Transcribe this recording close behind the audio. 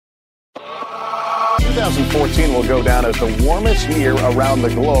2014 will go down as the warmest year around the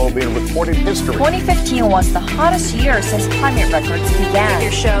globe in recorded history. 2015 was the hottest year since climate records began.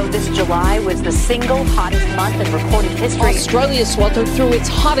 Your show this July was the single hottest month in recorded history. Australia sweltered through its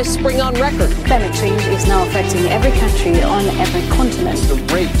hottest spring on record. Climate change is now affecting every country on every continent. It's the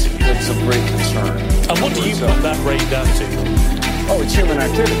rate that's of great concern. And what do you put that rate down to? Oh, it's human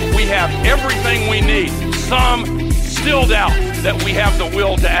activity. We have everything we need. Some still doubt that we have the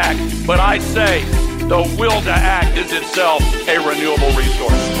will to act, but I say the will to act is itself a renewable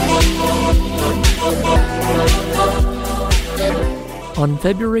resource. On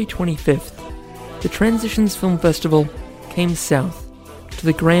February 25th, the Transitions Film Festival came south to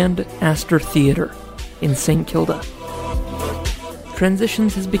the Grand Astor Theatre in St. Kilda.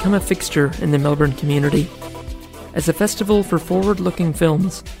 Transitions has become a fixture in the Melbourne community as a festival for forward-looking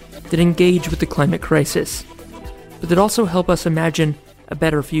films that engage with the climate crisis, but that also help us imagine a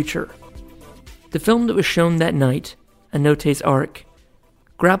better future. The film that was shown that night, Anote's Ark,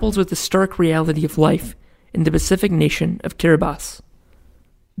 grapples with the stark reality of life in the Pacific nation of Kiribati,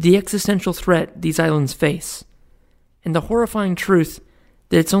 the existential threat these islands face, and the horrifying truth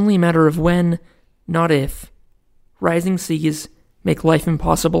that it's only a matter of when, not if, rising seas make life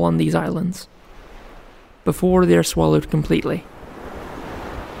impossible on these islands, before they are swallowed completely.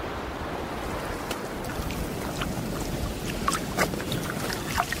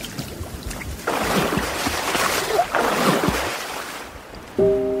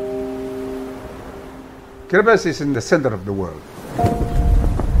 Kiribati is in the center of the world.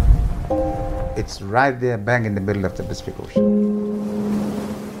 It's right there, bang in the middle of the Pacific Ocean.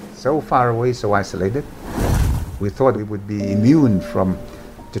 So far away, so isolated. We thought we would be immune from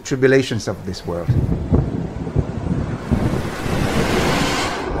the tribulations of this world.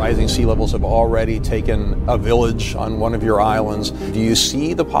 Rising sea levels have already taken a village on one of your islands. Do you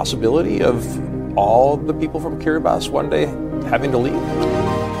see the possibility of all the people from Kiribati one day having to leave?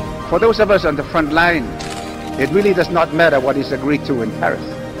 For those of us on the front line, it really does not matter what is agreed to in Paris,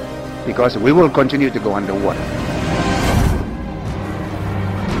 because we will continue to go underwater.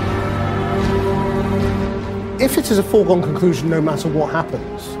 If it is a foregone conclusion no matter what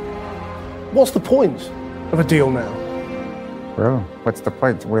happens, what's the point of a deal now? Well, what's the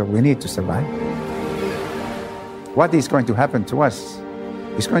point? Well, we need to survive. What is going to happen to us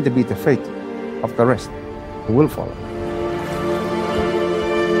is going to be the fate of the rest who will follow.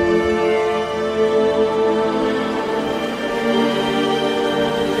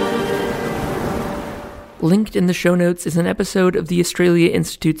 Linked in the show notes is an episode of the Australia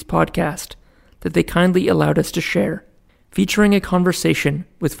Institute's podcast that they kindly allowed us to share, featuring a conversation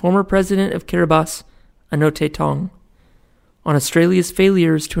with former president of Kiribati, Anote Tong, on Australia's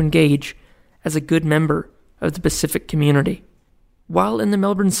failures to engage as a good member of the Pacific community. While in the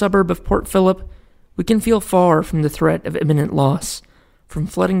Melbourne suburb of Port Phillip, we can feel far from the threat of imminent loss, from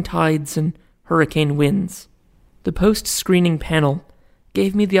flooding tides and hurricane winds. The post-screening panel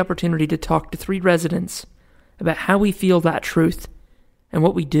gave me the opportunity to talk to 3 residents about how we feel that truth and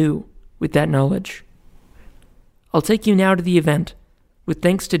what we do with that knowledge. I'll take you now to the event, with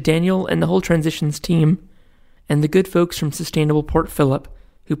thanks to Daniel and the whole Transitions team, and the good folks from Sustainable Port Phillip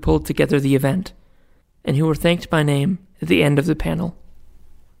who pulled together the event, and who were thanked by name at the end of the panel.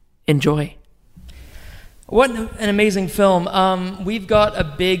 Enjoy. What an amazing film. We've got a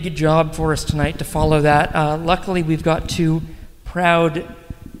big job for us tonight to follow that. Luckily, we've got 2 proud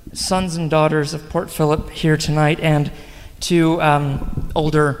sons and daughters of Port Phillip here tonight, and 2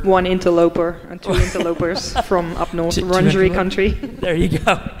 older... 1 interloper and 2 interlopers from up north, Wurundjeri country. There you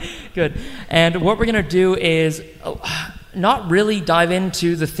go. Good. And what we're going to do is not really dive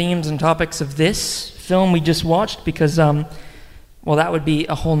into the themes and topics of this film we just watched, because, well, that would be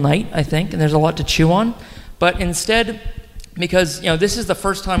a whole night, I think, and there's a lot to chew on. But instead, because, this is the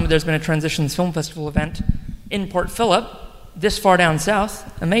first time there's been a Transitions Film Festival event in Port Phillip, this far down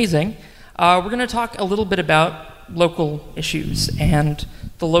south, amazing, we're going to talk a little bit about local issues and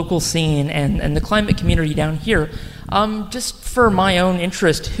the local scene and the climate community down here. Just for my own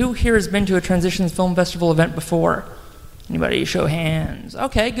interest, who here has been to a Transitions Film Festival event before? Anybody? Show hands.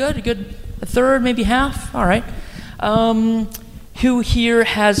 Okay, good. A third, maybe half? All right. Who here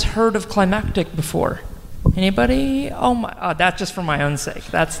has heard of Climactic before? Anybody? That's just for my own sake.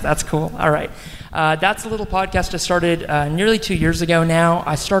 That's cool. All right. That's a little podcast I started nearly 2 years ago now.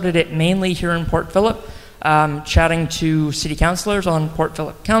 I started it mainly here in Port Phillip, chatting to city councillors on Port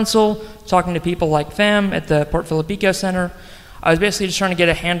Phillip Council, talking to people like FAM at the Port Phillip Eco Centre. I was basically just trying to get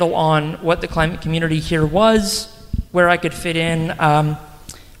a handle on what the climate community here was, where I could fit in,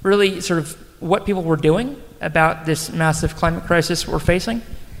 really sort of what people were doing about this massive climate crisis we're facing,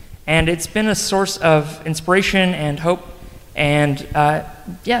 And it's been a source of inspiration and hope, and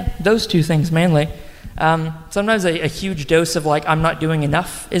those two things mainly. Sometimes a huge dose of like, I'm not doing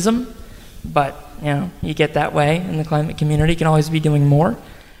enough-ism, but you get that way in the climate community. You can always be doing more.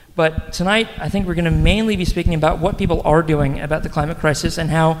 But tonight, I think we're going to mainly be speaking about what people are doing about the climate crisis and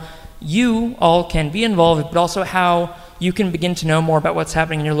how you all can be involved, but also how you can begin to know more about what's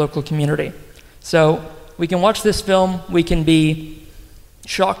happening in your local community. So we can watch this film, we can be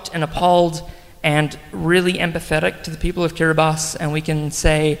shocked and appalled and really empathetic to the people of Kiribati, and we can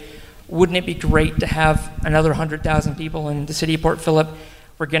say, wouldn't it be great to have another 100,000 people in the city of Port Phillip?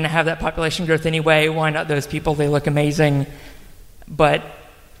 We're going to have that population growth anyway. Why not those people? They look amazing. But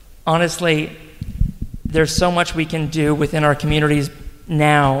honestly, there's so much we can do within our communities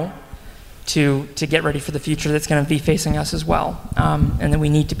now to get ready for the future that's going to be facing us as well, and that we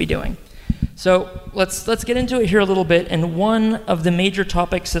need to be doing. So let's get into it here a little bit. And one of the major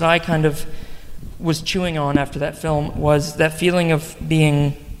topics that I kind of was chewing on after that film was that feeling of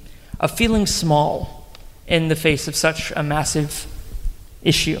feeling small in the face of such a massive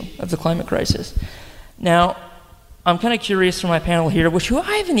issue of the climate crisis. Now, I'm kind of curious from my panel here, who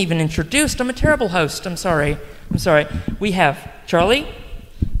I haven't even introduced. I'm a terrible host. I'm sorry. We have Charlie.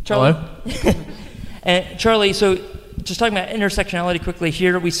 Hello. And Charlie, so just talking about intersectionality quickly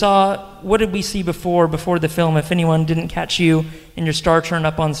here, what did we see before the film, if anyone didn't catch you in your star turn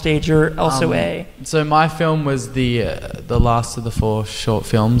up on stage, or also So my film was the last of the 4 short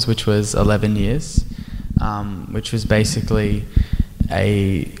films, which was 11 years, which was basically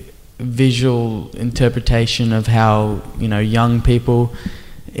a visual interpretation of how young people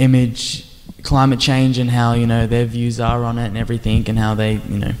image climate change and how their views are on it and everything, and how they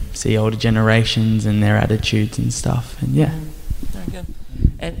see older generations and their attitudes and stuff. And very good.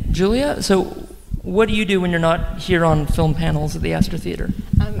 And Julia, so what do you do when you're not here on film panels at the Astor Theatre?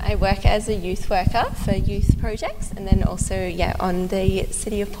 I work as a youth worker for youth projects, and then also on the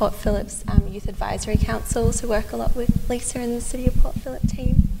City of Port Phillip's Youth Advisory Council, so work a lot with Lisa and the City of Port Phillip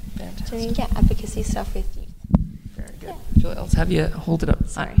team. Fantastic. Doing advocacy stuff with youth. Very good. Julia, let's have you hold it up.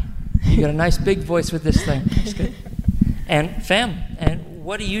 Sorry. You got a nice big voice with this thing. That's good. And Fam, and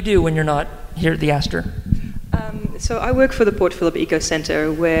what do you do when you're not here at the Astor? So I work for the Port Phillip Eco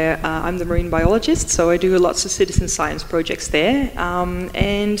Centre, where I'm the marine biologist, so I do lots of citizen science projects there.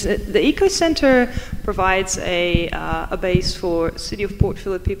 And the Eco Centre provides a base for City of Port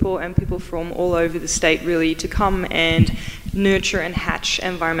Phillip people and people from all over the state, really, to come and nurture and hatch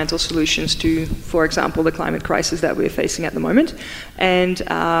environmental solutions to, for example, the climate crisis that we're facing at the moment. And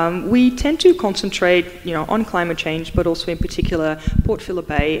we tend to concentrate, on climate change, but also in particular Port Phillip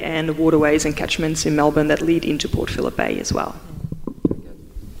Bay and the waterways and catchments in Melbourne that lead into Port Phillip Bay as well.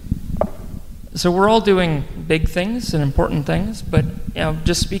 So we're all doing big things and important things, but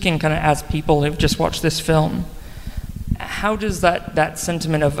just speaking kind of as people who've just watched this film, how does that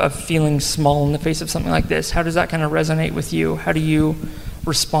sentiment of feeling small in the face of something like this, how does that kind of resonate with you? How do you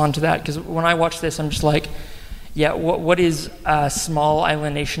respond to that? Because when I watch this, I'm just like, what is a small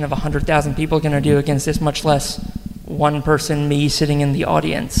island nation of 100,000 people going to do against this, much less one person, me, sitting in the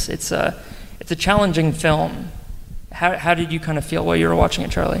audience? It's a challenging film. How did you kind of feel while you were watching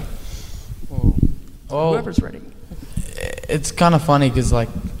it, Charlie? Well, whoever's ready. It's kind of funny because I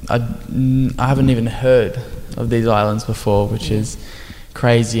haven't even heard of these islands before, which is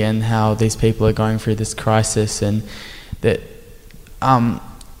crazy, and how these people are going through this crisis, and that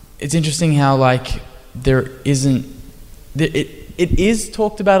it's interesting how it is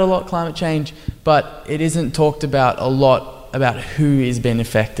talked about a lot, climate change, but it isn't talked about a lot about who is being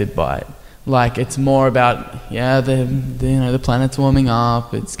affected by it. It's more about the planet's warming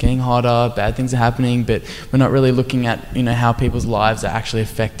up, it's getting hotter, bad things are happening, but we're not really looking at how people's lives are actually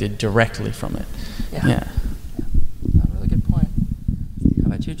affected directly from it. Yeah. Really good point. How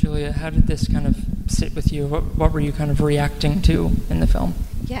about you, Julia? How did this kind of sit with you? What were you kind of reacting to in the film?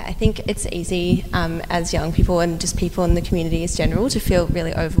 Yeah, I think it's easy as young people and just people in the community as general to feel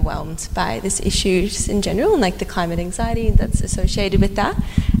really overwhelmed by this issue just in general, and the climate anxiety that's associated with that.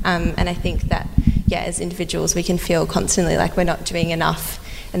 And I think that, as individuals, we can feel constantly like we're not doing enough.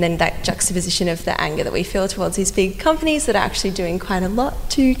 And then that juxtaposition of the anger that we feel towards these big companies that are actually doing quite a lot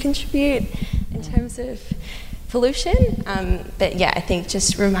to contribute in terms of pollution. But I think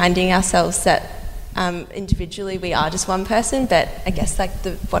just reminding ourselves that individually we are just one person, but I guess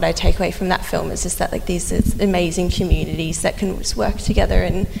what I take away from that film is just that these amazing communities that can just work together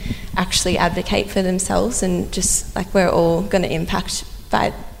and actually advocate for themselves, and just we're all going to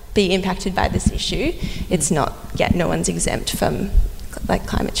be impacted by this issue. It's not no one's exempt from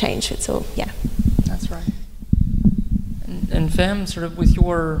climate change. It's all That's right. And And Fem, sort of with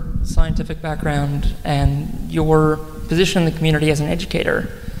your scientific background and your position in the community as an educator,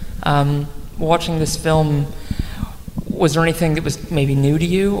 watching this film, was there anything that was maybe new to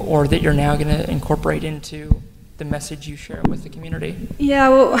you or that you're now going to incorporate into the message you share with the community? Yeah,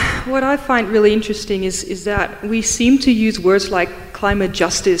 well, what I find really interesting is that we seem to use words like climate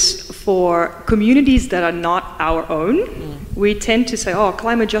justice for communities that are not our own. We tend to say, oh,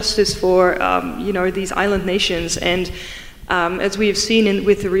 climate justice for, these island nations. And as we have seen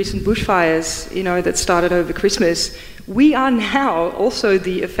with the recent bushfires, that started over Christmas, we are now also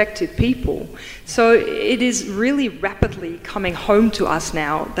the affected people. So it is really rapidly coming home to us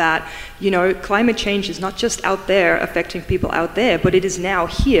now that, climate change is not just out there affecting people out there, but it is now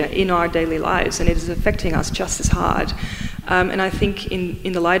here in our daily lives, and it is affecting us just as hard. And I think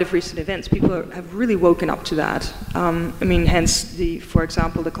in the light of recent events, people have really woken up to that. Hence, for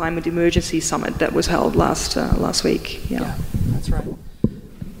example, the Climate Emergency Summit that was held last week. Yeah, that's right.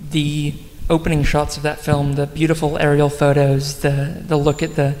 The opening shots of that film, the beautiful aerial photos, the look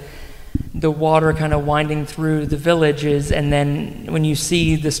at the water kind of winding through the villages, and then when you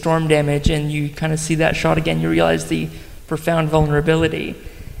see the storm damage and you kind of see that shot again, you realize the profound vulnerability.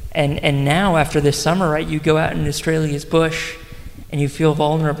 And now after this summer, right, you go out in Australia's bush and you feel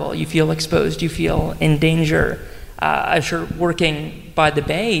vulnerable, you feel exposed, you feel in danger. I'm sure working by the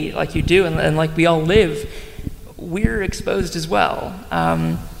bay like you do and like we all live, we're exposed as well.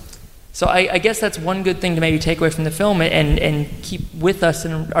 So I guess that's one good thing to maybe take away from the film and keep with us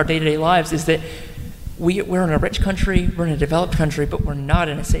in our day-to-day lives is that we're in a rich country, we're in a developed country, but we're not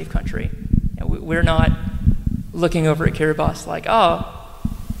in a safe country. We're not looking over at Kiribati like, oh,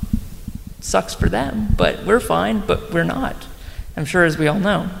 sucks for them, but we're fine, but we're not. I'm sure, as we all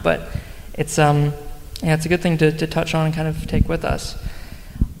know, but it's a good thing to touch on and kind of take with us.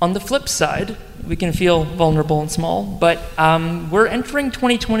 On the flip side, we can feel vulnerable and small, but we're entering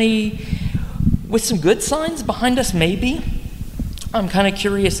 2020 with some good signs behind us, maybe. I'm kind of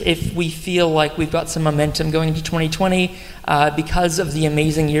curious if we feel like we've got some momentum going into 2020 because of the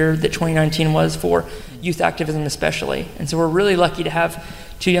amazing year that 2019 was for youth activism especially. And so we're really lucky to have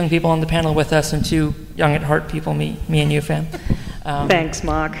two young people on the panel with us and two young at heart people, me and you, Fam. Thanks,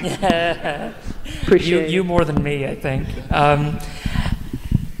 Mark. Appreciate you more than me, I think.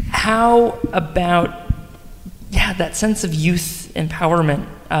 How about that sense of youth empowerment?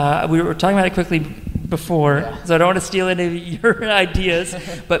 We were talking about it quickly before, so I don't want to steal any of your ideas.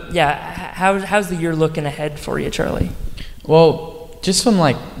 But how's the year looking ahead for you, Charlie? Well, just from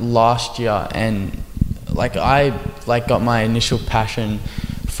last year, and I got my initial passion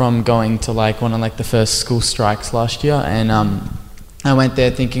from going to one of the first school strikes last year, and I went there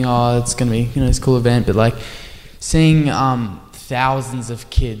thinking, oh, it's gonna be this cool event, but seeing thousands of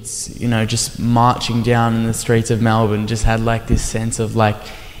kids just marching down in the streets of Melbourne just had this sense of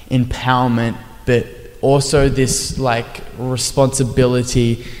empowerment, but also this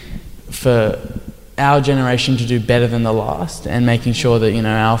responsibility for our generation to do better than the last, and making sure that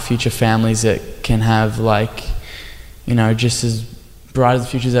our future families that can have just as bright as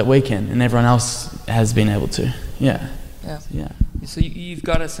futures that we can, and everyone else has been able to. Yeah. So you've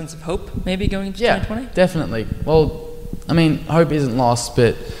got a sense of hope maybe going into 2020? Definitely. Well, hope isn't lost,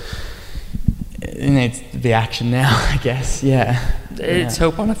 but it needs to be action now, I guess. It's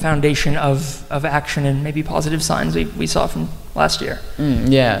hope on a foundation of action and maybe positive signs we saw from last year.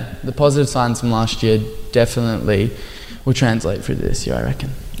 The positive signs from last year definitely will translate through this year, I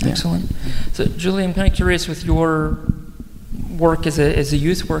reckon. Excellent. So, Julie, I'm kind of curious with your work as a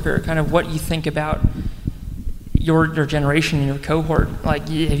youth worker, kind of what you think about your generation and your cohort. Have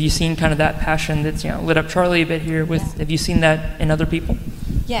you seen kind of that passion that's lit up Charlie a bit here with? Have you seen that in other people?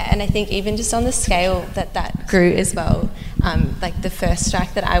 Yeah, and I think even just on the scale that grew as well. The first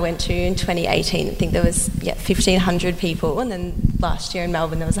strike that I went to in 2018, I think there was 1,500 people, and then last year in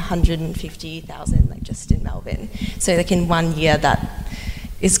Melbourne there was 150,000 just in Melbourne. So in 1 year that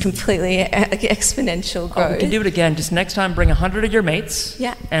is completely exponential growth. We can do it again. Just next time bring 100 of your mates,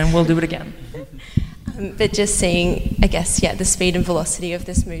 and we'll do it again. But just seeing, I guess, the speed and velocity of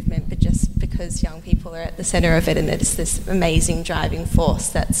this movement, but just because young people are at the centre of it, and it's this amazing driving force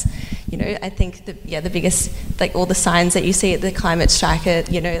that's, I think the biggest, all the signs that you see at the climate strike are,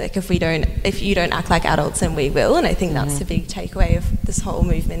 if you don't act like adults, then we will. And I think that's the big takeaway of this whole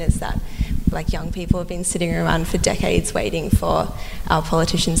movement is that young people have been sitting around for decades waiting for our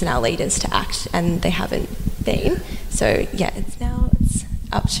politicians and our leaders to act, and they haven't been. So it's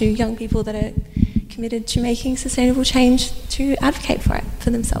up to young people that are committed to making sustainable change to advocate for it for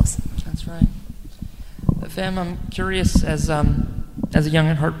themselves. That's right. Fam, I'm curious as a young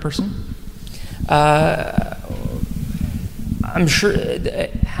at heart person. I'm sure,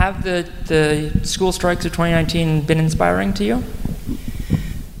 have the school strikes of 2019 been inspiring to you?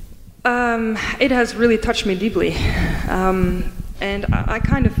 It has really touched me deeply. And I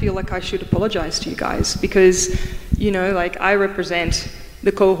kind of feel like I should apologize to you guys because, I represent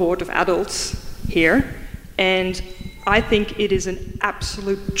the cohort of adults here, and I think it is an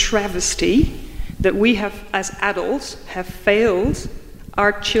absolute travesty that we have, as adults, have failed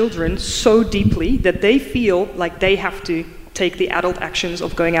our children so deeply that they feel like they have to take the adult actions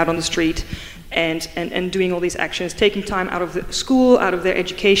of going out on the street and doing all these actions, taking time out of the school, out of their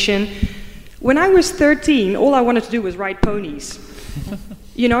education. When I was 13, all I wanted to do was ride ponies.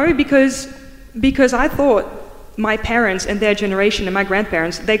 Because I thought my parents and their generation and my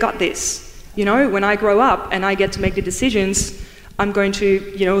grandparents, they got this. When I grow up and I get to make the decisions, I'm going to,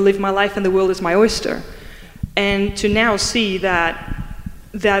 live my life and the world is my oyster. And to now see that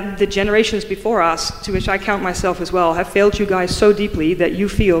the generations before us, to which I count myself as well, have failed you guys so deeply that you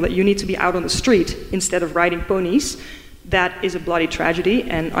feel that you need to be out on the street instead of riding ponies, that is a bloody tragedy,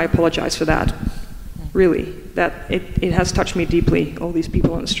 and I apologize for that. Really, that it has touched me deeply, all these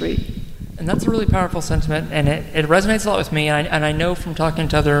people on the street. And that's a really powerful sentiment, and it resonates a lot with me, and I know from talking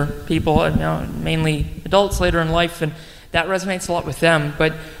to other people, and mainly adults later in life, and that resonates a lot with them.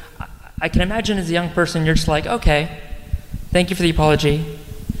 But I can imagine as a young person, you're just like, okay, thank you for the apology.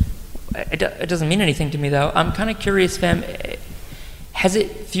 It doesn't mean anything to me, though. I'm kind of curious, Fem, has it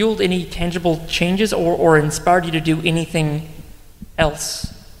fueled any tangible changes or inspired you to do anything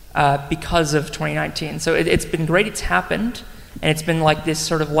else because of 2019? So it's been great it's happened, and it's been like this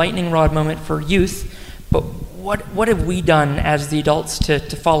sort of lightning rod moment for youth, but what have we done as the adults to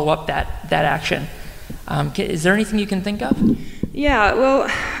follow up that action? Is there anything you can think of? Yeah, well,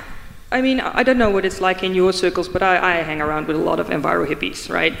 I mean, I don't know what it's like in your circles, but I hang around with a lot of enviro hippies,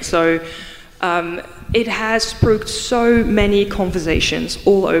 right? So it has spurred so many conversations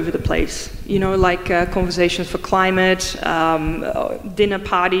all over the place. Conversations for climate, dinner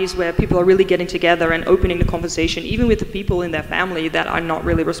parties where people are really getting together and opening the conversation, even with the people in their family that are not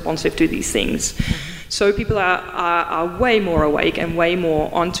really responsive to these things. So people are way more awake and way more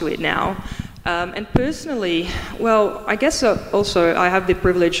onto it now. And personally, well, I guess also I have the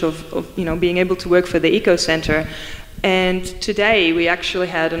privilege of being able to work for the Eco Center. And today we actually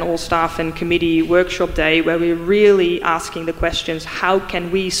had an all-staff and committee workshop day where we're really asking the questions, how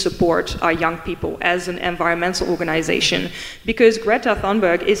can we support our young people as an environmental organization? Because Greta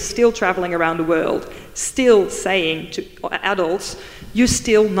Thunberg is still traveling around the world, still saying to adults, you're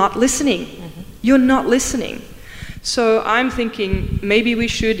still not listening. Mm-hmm. You're not listening. So I'm thinking maybe we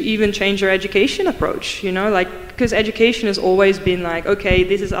should even change our education approach, because education has always been like, okay,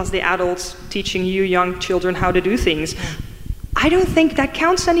 this is us the adults teaching you young children how to do things. I don't think that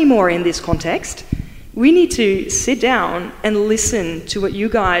counts anymore in this context. We need to sit down and listen to what you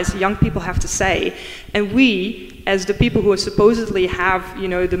guys, young people, have to say. And we, as the people who supposedly have,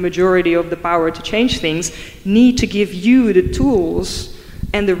 the majority of the power to change things, need to give you the tools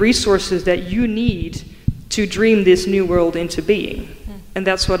and the resources that you need to dream this new world into being. And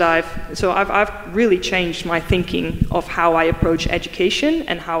that's what I've really changed my thinking of how I approach education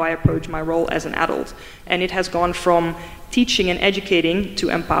and how I approach my role as an adult. And it has gone from teaching and educating to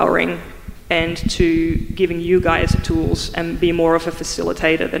empowering and to giving you guys tools and be more of a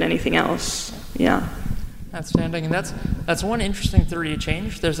facilitator than anything else. Yeah. Outstanding. And that's one interesting theory to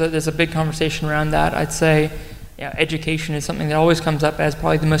change. There's a big conversation around that. I'd say education is something that always comes up as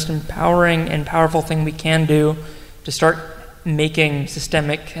probably the most empowering and powerful thing we can do to start making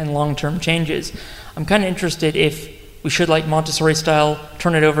systemic and long-term changes. I'm kind of interested if we should, like Montessori style,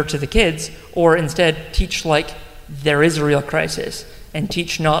 turn it over to the kids, or instead teach like there is a real crisis, and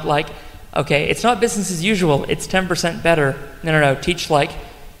teach not like, okay, it's not business as usual, it's 10% better. No, teach like,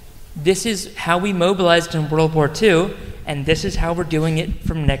 this is how we mobilized in World War II, and this is how we're doing it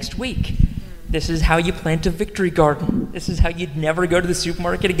from next week. This is how you plant a victory garden. This is how you'd never go to the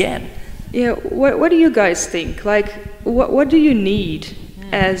supermarket again. Yeah, what do you guys think? Like, what do you need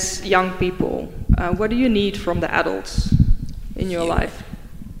as young people? What do you need from the adults in your life?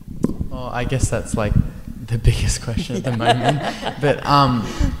 Well, I guess that's like the biggest question at the moment. But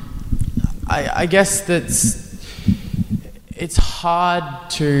I guess it's hard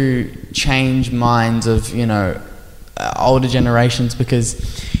to change minds of, older generations because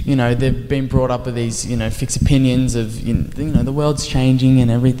they've been brought up with these fixed opinions of the world's changing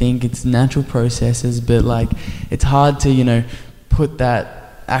and everything, it's natural processes, but like it's hard to put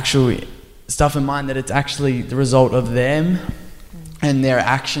that actual stuff in mind that it's actually the result of them and their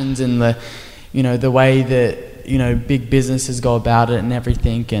actions and the way that big businesses go about it and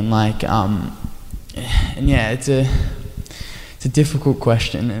everything, and like it's it's a difficult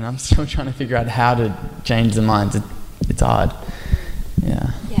question, and I'm still trying to figure out how to change the minds. It's hard.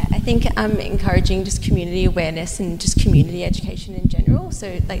 Yeah. Yeah, I think encouraging just community awareness and just community education in general.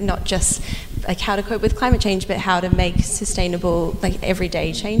 So like not just like how to cope with climate change, but how to make sustainable like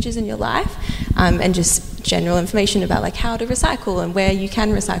everyday changes in your life, and just general information about like how to recycle and where you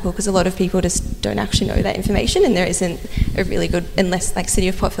can recycle, because a lot of people just don't actually know that information, and there isn't a really good, unless like City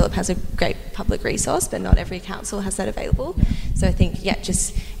of Port Phillip has a great public resource, but not every council has that available. So I think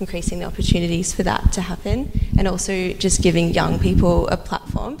just increasing the opportunities for that to happen, and also just giving young people a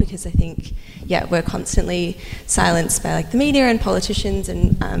platform, because I think we're constantly silenced by like the media and politicians,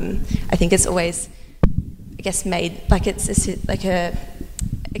 and I think it's always, I guess, made like it's like a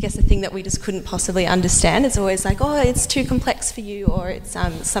thing that we just couldn't possibly understand. It's always like, oh, it's too complex for you, or it's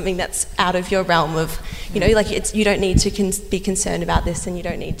something that's out of your realm of, like it's, you don't need to be concerned about this, and you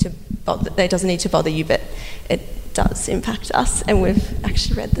don't need to bother, it doesn't need to bother you, but it does impact us, and we've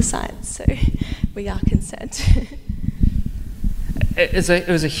actually read the science, so we are concerned. It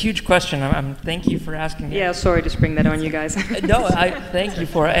was a huge question. Thank you for asking it. Yeah, sorry to spring that on you guys. No, I thank you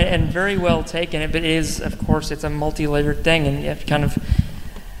for it, and very well taken. But it is, of course, it's a multi-layered thing, and you have to kind of,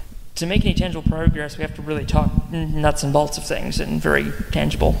 to make any tangible progress, we have to really talk nuts and bolts of things and very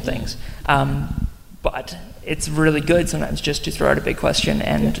tangible things. But it's really good sometimes just to throw out a big question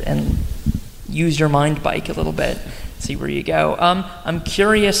and use your mind bike a little bit, see where you go. I'm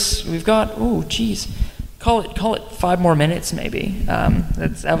curious. We've got call it 5 more minutes maybe.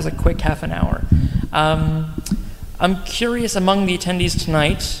 That was a quick half an hour. I'm curious among the attendees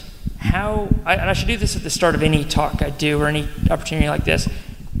tonight and I should do this at the start of any talk I do or any opportunity like this.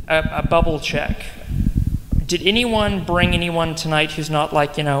 A bubble check. Did anyone bring anyone tonight who's not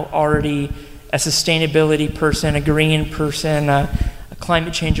like, already a sustainability person, a green person, a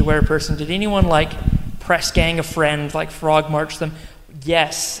climate change aware person? Did anyone like press gang a friend, like frog march them?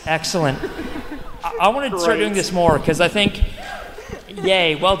 Yes, excellent. I want to start doing this more because I think,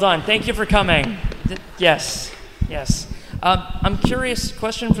 yay, well done. Thank you for coming. Yes. I'm curious,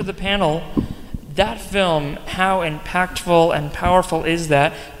 question for the panel. That film, how impactful and powerful is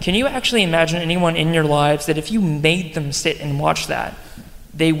that? Can you actually imagine anyone in your lives that if you made them sit and watch that,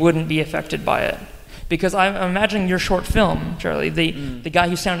 they wouldn't be affected by it? Because I'm imagining your short film, Charlie, the guy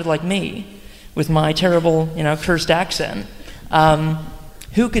who sounded like me with my terrible, cursed accent,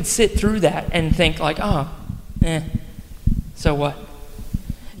 who could sit through that and think like, so what?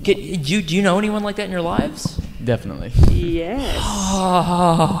 Do you know anyone like that in your lives? Definitely. Yes.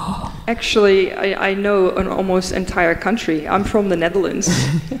 Actually, I know an almost entire country. I'm from the Netherlands.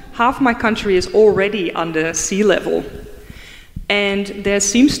 Half my country is already under sea level. And there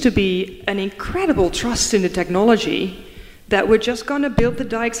seems to be an incredible trust in the technology that we're just going to build the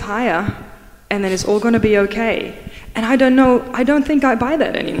dikes higher and then it's all going to be okay. And I don't think I buy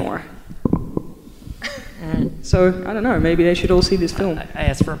that anymore. So, I don't know, maybe they should all see this film. I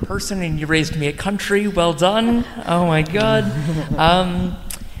asked for a person and you raised me a country. Well done. Oh my God.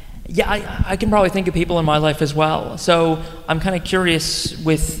 I can probably think of people in my life as well. So I'm kind of curious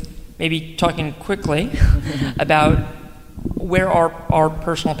with maybe talking quickly about where our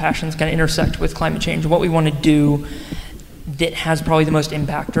personal passions kind of intersect with climate change, what we want to do that has probably the most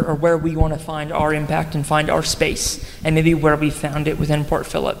impact, or where we want to find our impact and find our space, and maybe where we found it within Port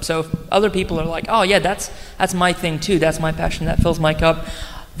Phillip. So if other people are like, oh yeah, that's my thing too, that's my passion, that fills my cup,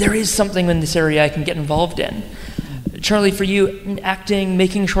 there is something in this area I can get involved in. Charlie, for you, acting,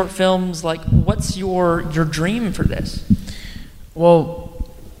 making short films, like what's your dream for this?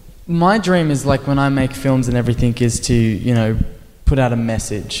 Well, my dream is like when I make films and everything is to, put out a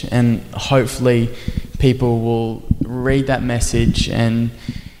message, and hopefully people will read that message, and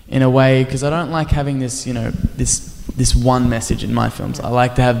in a way, because I don't like having this, this one message in my films. I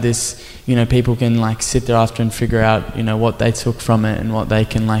like to have this, people can like sit there after and figure out, what they took from it and what they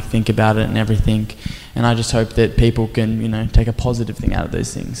can like think about it and everything. And I just hope that people can, take a positive thing out of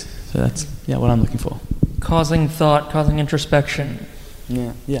those things. So that's, what I'm looking for. Causing thought, causing introspection.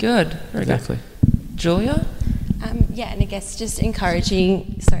 Yeah. Good. Very exactly. Good. Julia? And I guess just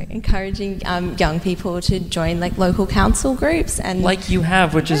encouraging young people to join like local council groups, and like you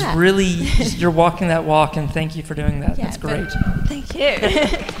have, which is really you're walking that walk, and thank you for doing that. That's great. Thank you.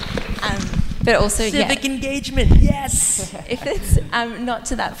 But also civic engagement, yes. If it's not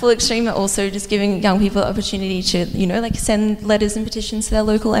to that full extreme, but also just giving young people the opportunity to, like send letters and petitions to their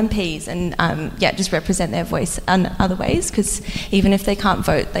local MPs, and just represent their voice in other ways, because even if they can't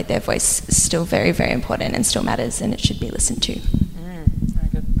vote, like their voice is still very, very important and still matters, and it should be listened to. Very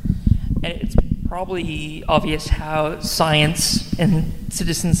good. And it's probably obvious how science and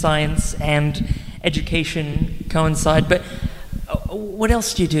citizen science and education coincide, but what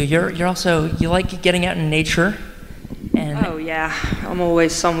else do you do? You're also, you like getting out in nature. And oh yeah, I'm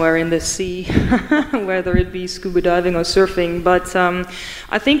always somewhere in the sea, whether it be scuba diving or surfing. But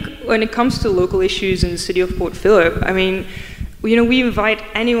I think when it comes to local issues in the city of Port Phillip, I mean, we invite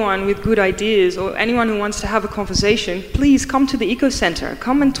anyone with good ideas or anyone who wants to have a conversation, please come to the Eco Centre,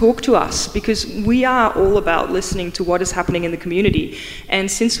 come and talk to us, because we are all about listening to what is happening in the community. And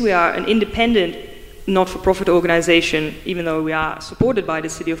since we are an independent not-for-profit organization, even though we are supported by the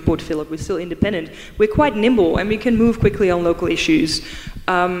city of Port Phillip, we're still independent. We're quite nimble and we can move quickly on local issues.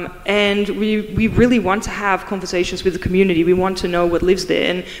 And we really want to have conversations with the community. We want to know what lives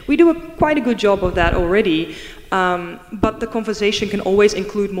there. And we do quite a good job of that already. But the conversation can always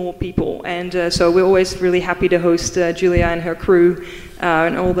include more people. And so we're always really happy to host Julia and her crew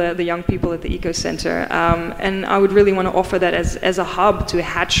and all the young people at the Eco Centre. And I would really want to offer that as a hub to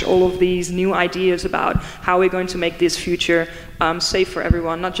hatch all of these new ideas about how we're going to make this future safe for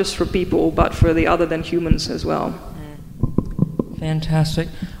everyone, not just for people, but for the other than humans as well. Fantastic.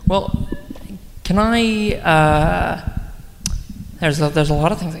 Well, can I... There's a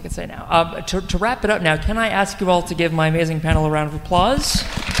lot of things I could say now. To wrap it up now, can I ask you all to give my amazing panel a round of applause?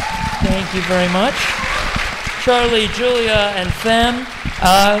 Thank you very much. Charlie, Julia, and Fem.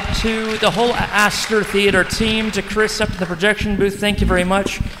 To the whole Astor Theatre team, to Chris up to the projection booth, thank you very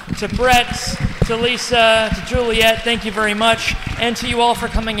much. To Brett, to Lisa, to Juliet, thank you very much. And to you all for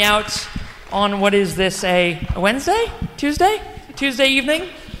coming out on, what is this, a Wednesday? Tuesday evening?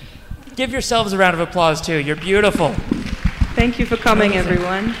 Give yourselves a round of applause too. You're beautiful. Thank you for coming,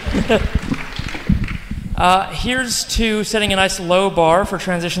 everyone. Here's to setting a nice low bar for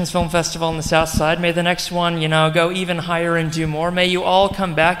Transitions Film Festival on the South Side. May the next one, go even higher and do more. May you all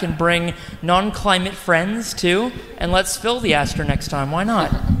come back and bring non-climate friends, too. And let's fill the Astor next time. Why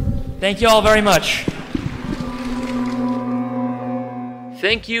not? Thank you all very much.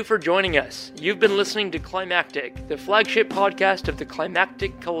 Thank you for joining us. You've been listening to Climactic, the flagship podcast of the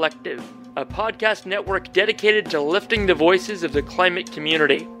Climactic Collective, a podcast network dedicated to lifting the voices of the climate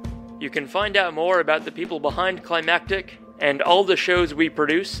community. You can find out more about the people behind Climactic and all the shows we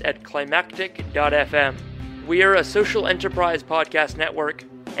produce at climactic.fm. We are a social enterprise podcast network,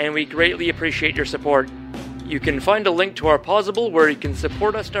 and we greatly appreciate your support. You can find a link to our Pozible where you can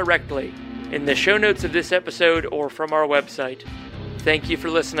support us directly in the show notes of this episode or from our website. Thank you for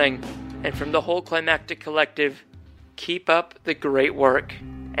listening, and from the whole Climactic Collective, keep up the great work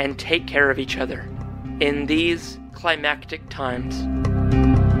and take care of each other in these climactic times.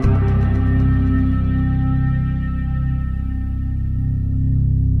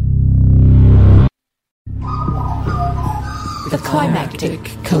 The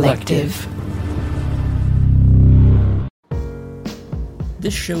Climactic Collective.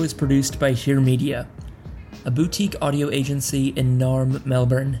 This show is produced by Hear Media, a boutique audio agency in Narm,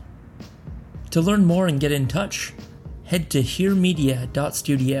 Melbourne. To learn more and get in touch, head to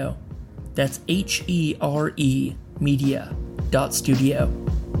hearmedia.studio. That's HERE media.studio.